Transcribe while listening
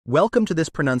Welcome to this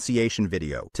pronunciation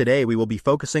video. Today we will be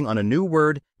focusing on a new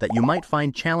word that you might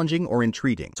find challenging or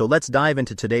intriguing. So let's dive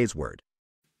into today's word.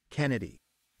 Kennedy,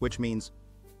 which means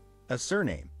a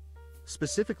surname,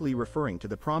 specifically referring to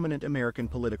the prominent American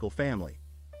political family.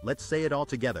 Let's say it all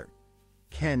together.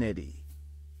 Kennedy.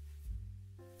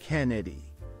 Kennedy.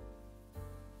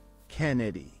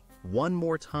 Kennedy. One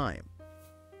more time.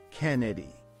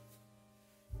 Kennedy.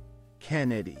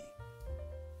 Kennedy.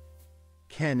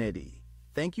 Kennedy.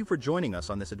 Thank you for joining us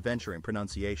on this adventure in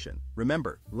pronunciation.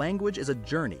 Remember, language is a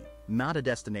journey, not a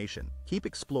destination. Keep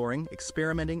exploring,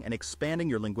 experimenting, and expanding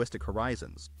your linguistic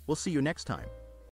horizons. We'll see you next time.